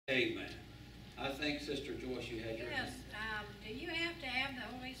Amen. I think, Sister Joyce, you had your Yes. hand. Do you have to have the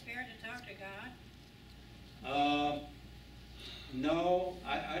Holy Spirit to talk to God? No,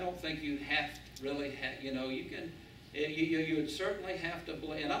 I don't think you have really have, you know, you can, you would certainly have to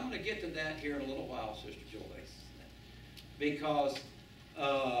believe, and I'm going to get to that here in a little while, Sister Joyce, because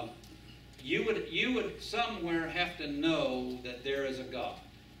you would somewhere have to know that there is a God.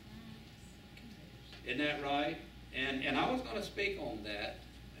 Isn't that right? And I was going to speak on that,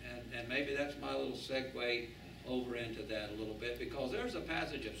 and maybe that's my little segue over into that a little bit, because there's a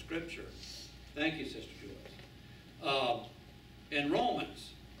passage of Scripture. Thank you, Sister Joyce. In Romans,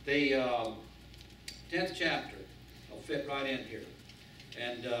 the 10th chapter, I'll fit right in here.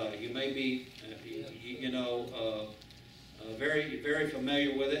 And you may be, very, very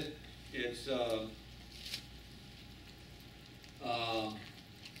familiar with it. It's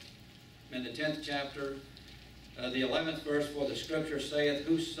in the 10th chapter, the 11th verse, for the Scripture saith,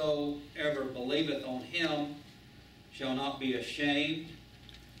 whosoever believeth on him shall not be ashamed,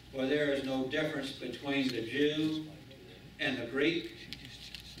 for there is no difference between the Jew and the Greek,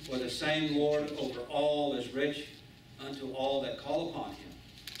 for the same Lord over all is rich unto all that call upon him.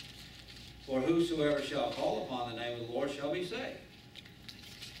 For whosoever shall call upon the name of the Lord shall be saved.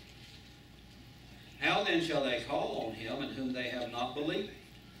 How then shall they call on him in whom they have not believed?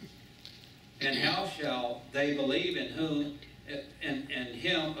 And how shall they believe in him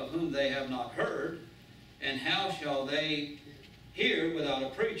of whom they have not heard? And how shall they hear without a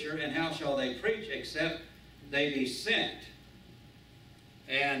preacher? And how shall they preach except they be sent?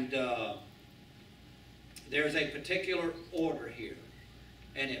 And there's a particular order here,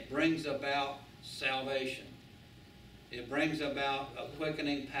 and it brings about salvation. It brings about a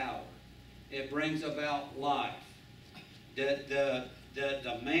quickening power. It brings about life. The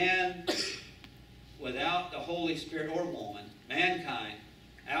man without the Holy Spirit, or woman, mankind,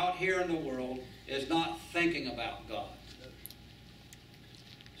 out here in the world is not thinking about God.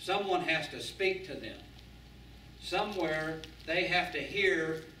 Someone has to speak to them. Somewhere they have to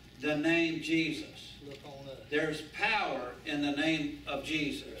hear the name Jesus. There's power in the name of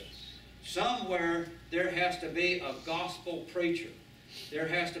Jesus. Somewhere there has to be a gospel preacher. There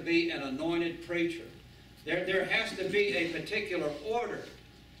has to be an anointed preacher. There has to be a particular order.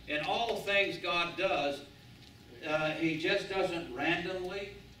 In all things God does, He just doesn't randomly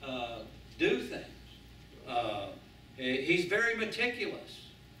do things. He's very meticulous.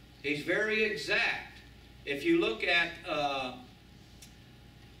 He's very exact. If you look at,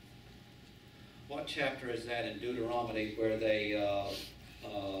 what chapter is that in Deuteronomy, where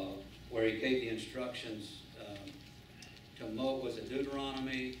where He gave the instructions to Moses? Was it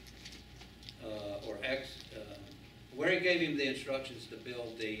Deuteronomy or where He gave him the instructions to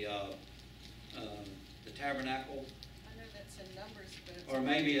build the tabernacle? I know that's in Numbers, but or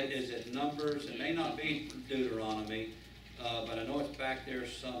maybe is it Numbers? It may not be Deuteronomy, but I know it's back there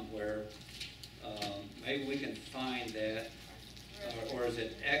somewhere. Maybe we can find that, or is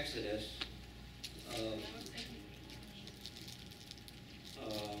it Exodus?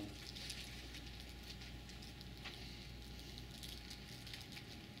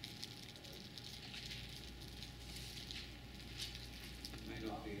 May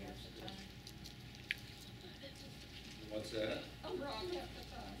not be Exodus. What's that? I'm wrong half the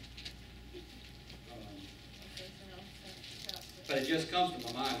time. But it just comes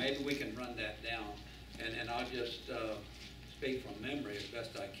to my mind. Maybe we can run that down, and I'll just speak from memory as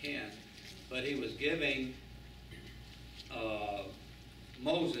best I can. But He was giving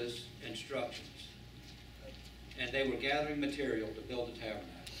Moses instructions, and they were gathering material to build the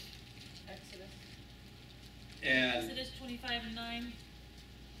tabernacle. Exodus. And Exodus 25:9.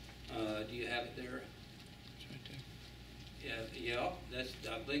 Do you have it there? It's right there. Yeah. That's.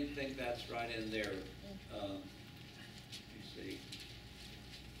 I think that's right in there. Let me see.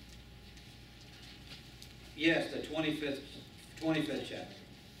 Yes, the 25th chapter.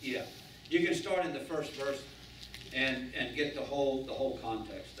 Yeah, you can start in the first verse and get the whole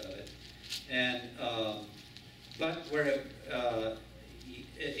context of it. And but where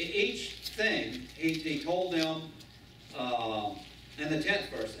each thing He told them in the 10th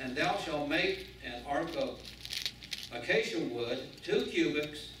verse, and thou shalt make an ark of acacia wood, 2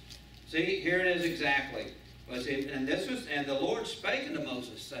 cubits. See, here it is exactly. And the Lord spake unto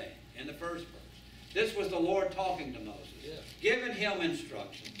Moses, saying, in the first verse. This was the Lord talking to Moses, giving him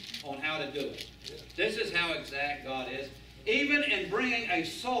instructions on how to do it. This is how exact God is. Even in bringing a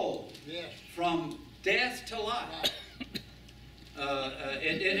soul from death to life.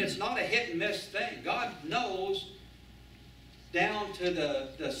 It's not a hit and miss thing. God knows down to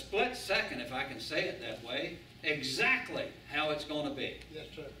the split second, if I can say it that way, exactly how it's going to be. Yes,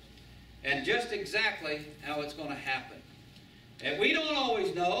 sir. And just exactly how it's going to happen. And we don't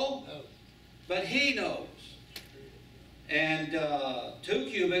always know, No. but He knows. And 2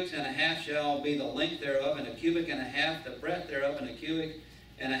 cubits and a half shall be the length thereof, and a cubit and a half the breadth thereof, and a cubit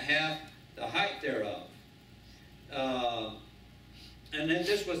and a half the height thereof. And then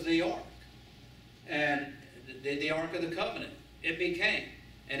this was the ark. And the ark of the covenant. It became.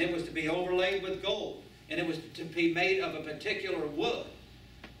 And it was to be overlaid with gold. And it was to be made of a particular wood.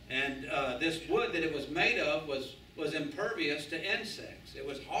 And this wood that it was made of was impervious to insects. It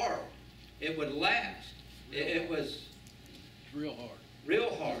was hard. It would last. It was real hard.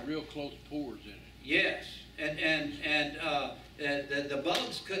 Real hard. Real close pores in it. Yes. And the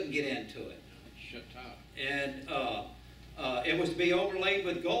bugs couldn't get into it. Shut tight. And it was to be overlaid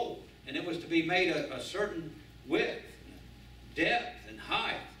with gold. And it was to be made a certain width, depth, and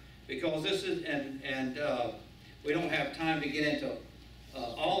height. Because this is, and we don't have time to get into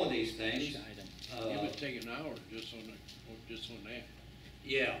all of these things. It would take an hour just on that.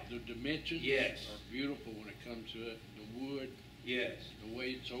 Yeah. The dimensions are beautiful when it comes to it. The wood, yes. The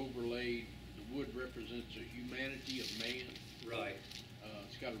way it's overlaid. The wood represents the humanity of man. Right.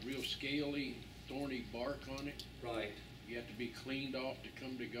 It's got a real scaly, thorny bark on it. Right. You have to be cleaned off to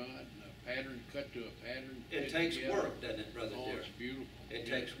come to God. And a pattern cut to a pattern. It takes work, doesn't it, Brother Deere? It's beautiful. It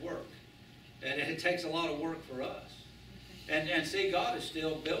takes work. And it takes a lot of work for us. And see, God is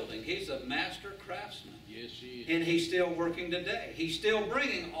still building. He's a master craftsman. Yes, He is. And He's still working today. He's still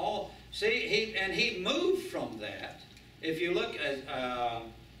bringing all. See, He moved from that. If you look at,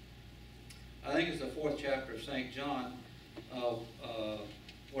 I think it's the 4th chapter of St. John,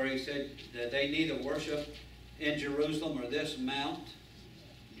 where he said that they neither worship in Jerusalem or this mount.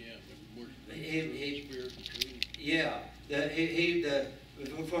 Yeah, but worship the Spirit and truth. Yeah, the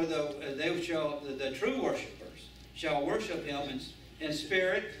true worshipers shall worship Him in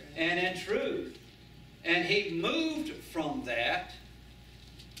spirit and in truth. And He moved from that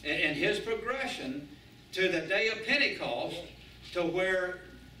in His progression to the day of Pentecost, to where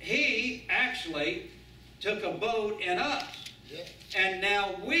He actually took abode in us. Yeah. And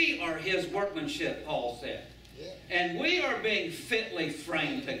now we are His workmanship, Paul said. Yeah. And we are being fitly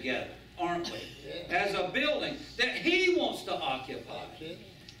framed together, aren't we? Yeah. As a building that He wants to occupy. That's it.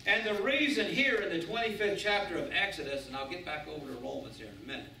 And the reason here in the 25th chapter of Exodus, and I'll get back over to Romans here in a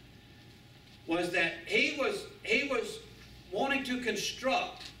minute, was that he was wanting to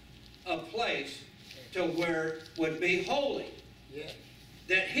construct a place to where it would be holy. Yeah.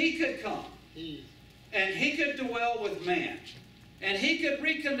 That He could come. And He could dwell with man. And He could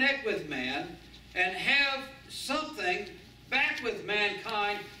reconnect with man and have something back with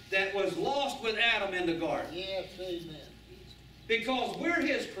mankind that was lost with Adam in the garden. Yes, amen. Because we're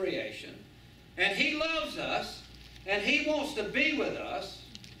His creation, and He loves us, and He wants to be with us.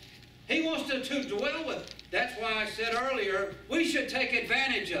 He wants to dwell with us. That's why I said earlier, we should take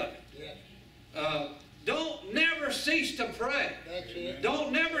advantage of it. Yes. Don't never cease to pray. That's it.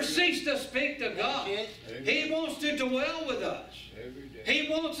 Don't never cease to speak to God. That's it. He wants to dwell with us. Every day. He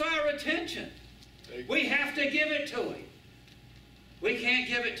wants our attention. We have to give it to Him. We can't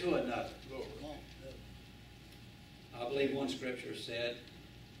give it to another. I believe one scripture said,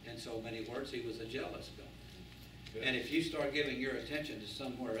 in so many words, He was a jealous God. And if you start giving your attention to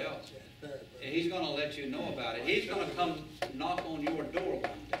somewhere else, He's going to let you know about it. He's going to come knock on your door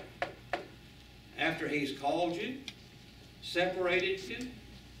one day. After He's called you, separated you,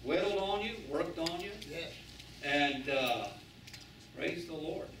 whittled on you, worked on you. Yes. And praise the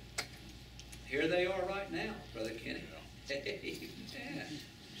Lord. Here they are right now, Brother Kenny. Amen.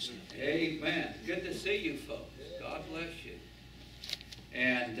 Amen. Good to see you folks. God bless you.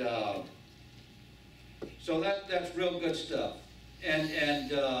 And so that's real good stuff.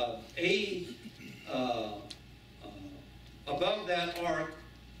 And above that ark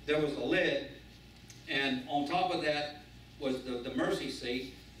there was a lid, and on top of that was the mercy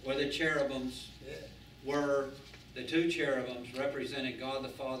seat where the cherubims were, the 2 cherubims representing God the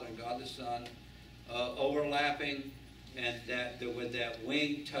Father and God the Son, overlapping, and with that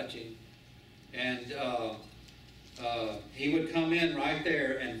wing touching. And He would come in right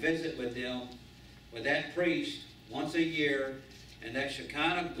there and visit with them, with that priest, once a year, and that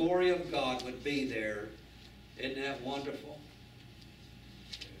Shekinah glory of God would be there. Isn't that wonderful?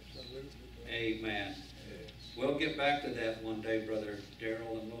 Amen. We'll get back to that one day, Brother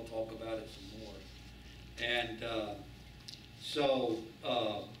Darrell, and we'll talk about it some more. And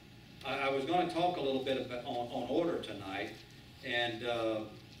I was going to talk a little bit about, on order tonight, and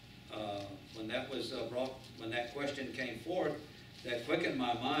when that was when that question came forth, that quickened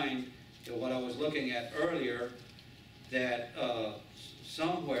my mind to what I was looking at earlier, that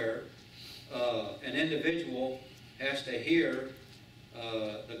somewhere an individual has to hear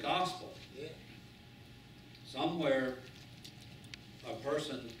the gospel. Yeah. Somewhere a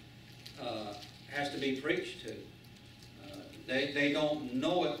person has to be preached to. They don't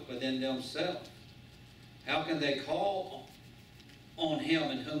know it within themselves. How can they call on him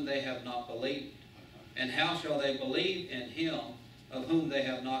in whom they have not believed? And how shall they believe in him of whom they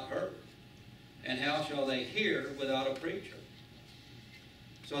have not heard? And how shall they hear without a preacher?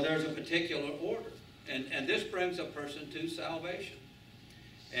 So there's a particular order. And this brings a person to salvation.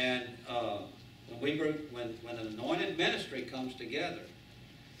 And when an anointed ministry comes together,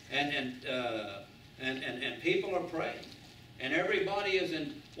 and people are praying, and everybody is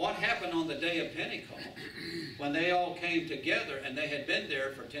in. What happened on the day of Pentecost, when they all came together, and they had been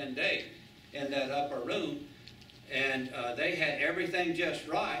there for 10 days in that upper room, and they had everything just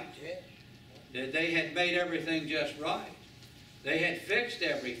right. They had made everything just right. They had fixed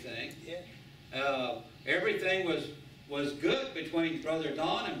everything. Everything was good between Brother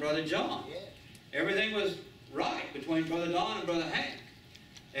Don and Brother John. Everything was right between Brother Don and Brother Hank.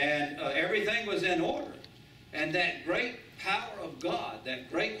 And everything was in order. And that great power of God, that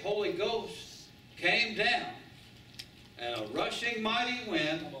great Holy Ghost came down, and a rushing mighty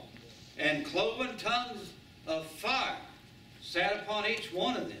wind and cloven tongues of fire sat upon each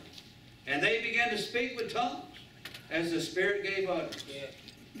one of them. And they began to speak with tongues as the Spirit gave utterance.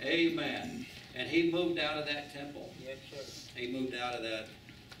 Amen. And he moved out of that temple. Yes, sir. He moved out of that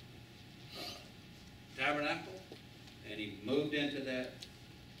tabernacle, and he moved into that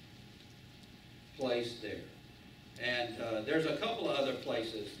place there. And there's a couple of other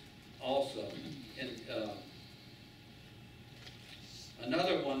places also. And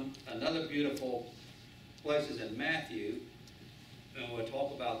another beautiful place is in Matthew, and we'll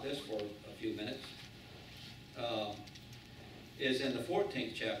talk about this for a few minutes, is in the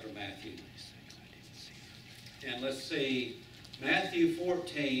 14th chapter of Matthew. And let's see, Matthew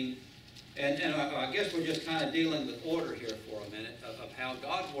 14, and I guess we're just kind of dealing with order here for a minute of how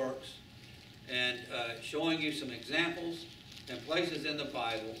God works, and showing you some examples and places in the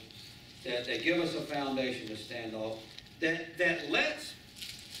Bible that give us a foundation to stand off, that lets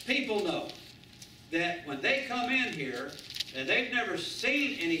people know that when they come in here and they've never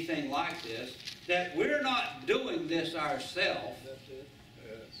seen anything like this, that we're not doing this ourselves,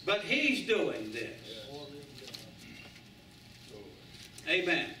 but He's doing this.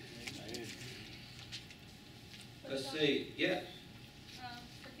 Amen. Let's see. Yes.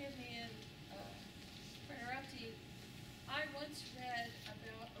 Forgive me for interrupting. I once read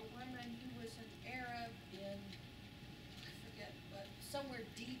about a woman who was an Arab in, I forget, but somewhere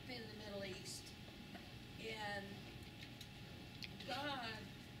deep in the Middle East. And God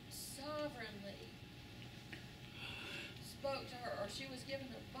sovereignly spoke to her, or she was given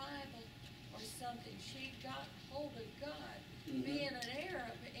a Bible or something. She got hold of God, being an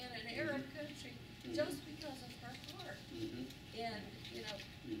Arab in an Arab country, just because of her heart. And,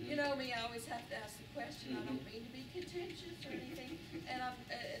 you know me, I always have to ask the question. I don't mean to be contentious or anything, and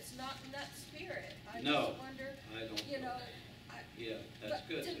it's not in that spirit. I just wonder, that's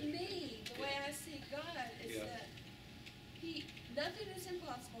good. To me, the way I see God is that nothing is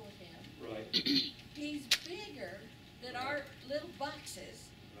impossible with Him. Right. He's bigger than our little boxes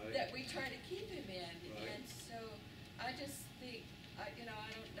that we try to keep Him in. And so I just think, I don't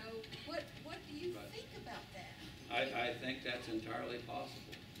know, what do you think about that? I think that's entirely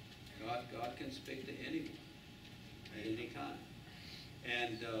possible. God can speak to anyone at any time.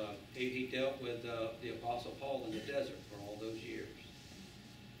 And he dealt with the Apostle Paul in the desert for all those years.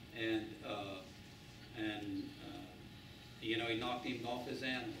 And he knocked him off his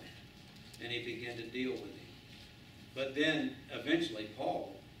animal, and he began to deal with him. But then, eventually,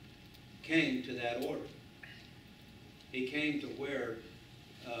 Paul came to that order. He came to where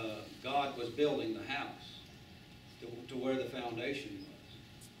God was building the house, to where the foundation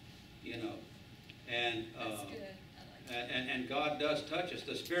was, And That's good. I like that. and God does touch us.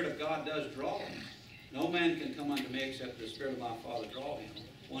 The Spirit of God does draw us. No man can come unto me except the Spirit of my Father draw him.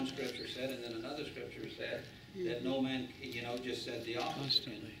 One scripture said, and then another scripture said that no man, just said the opposite.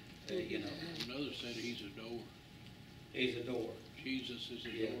 Another said He's a door. He's a door. Jesus is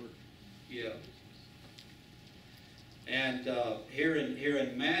a door. Yeah. And here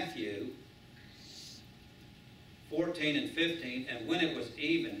in Matthew 14 and 15, and when it was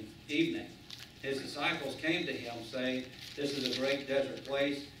evening, His disciples came to Him, saying, "This is a great desert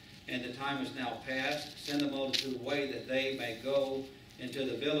place, and the time is now past. Send the multitude away, that they may go into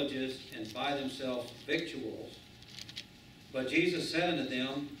the villages and buy themselves victuals." But Jesus said unto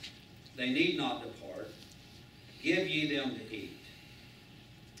them, they need not depart. Give ye them to eat.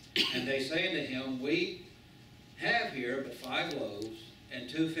 And they say unto him, We have here but 5 loaves and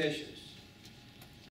 2 fishes.